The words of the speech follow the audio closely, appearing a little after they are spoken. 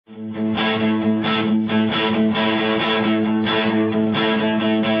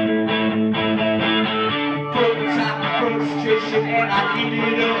Frustration, and I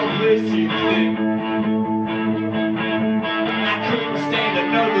needed a blessing thing. I couldn't stand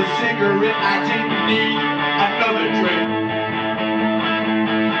another cigarette, I didn't need another drink.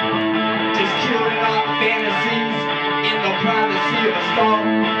 Just killing off fantasies in the privacy of a star.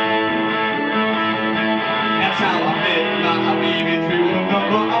 That's how I met my baby through a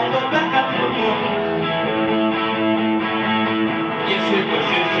number on the bathroom wall. Yes, it was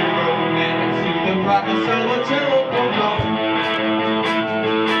just a romance through the brightness of a telephone call.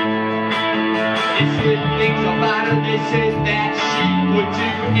 They said things about her, they said that she would do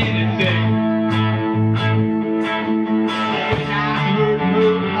anything. When I heard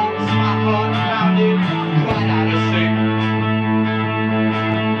her voice, my heart pounded quite out of sync.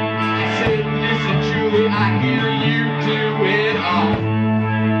 I said, listen Julie, I hear you do it all.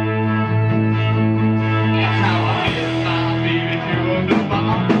 That's how I met my baby through a number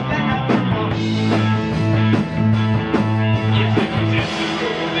on the bathroom. Yes, it was just a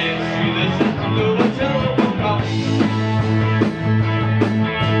romance through the sound of a telephone call.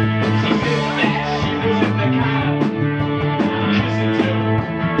 She said that she wasn't the kind of kissing too,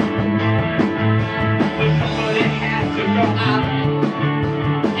 but somebody had to go out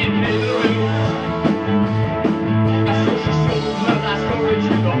and pay the bills. So she sold her last story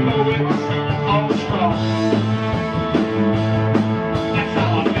to the poets on straw. That's how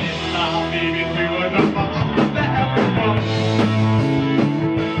I met my baby through a number on the bathroom.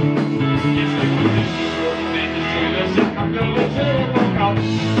 Yes, it was just a romance through the sound of a telephone call.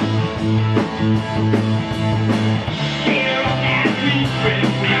 Here on that week when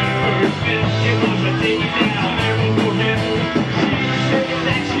we first met, it was a day that I'll never forget. She said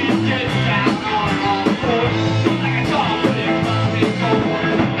that she'd get down on all fours, like a dog with a climbing pole.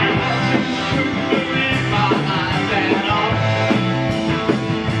 And I just couldn't believe my eyes at all.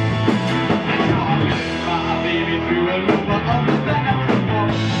 That's how I met my baby through a number on the bathroom wall.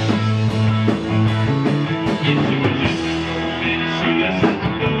 Yes, it was just a romance through the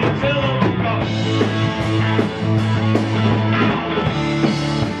sound of a telephone call.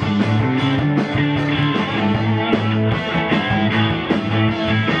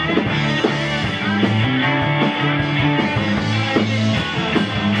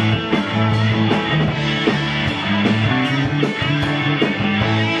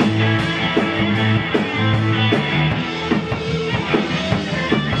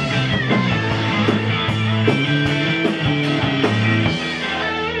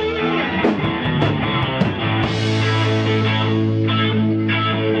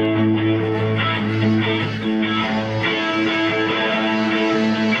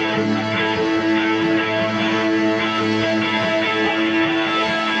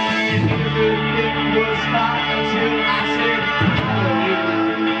 Everything was fine until I said I love you.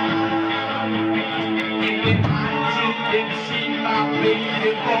 And then I didn't see my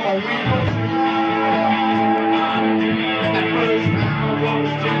baby for a week or two. At first I was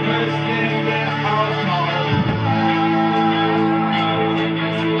too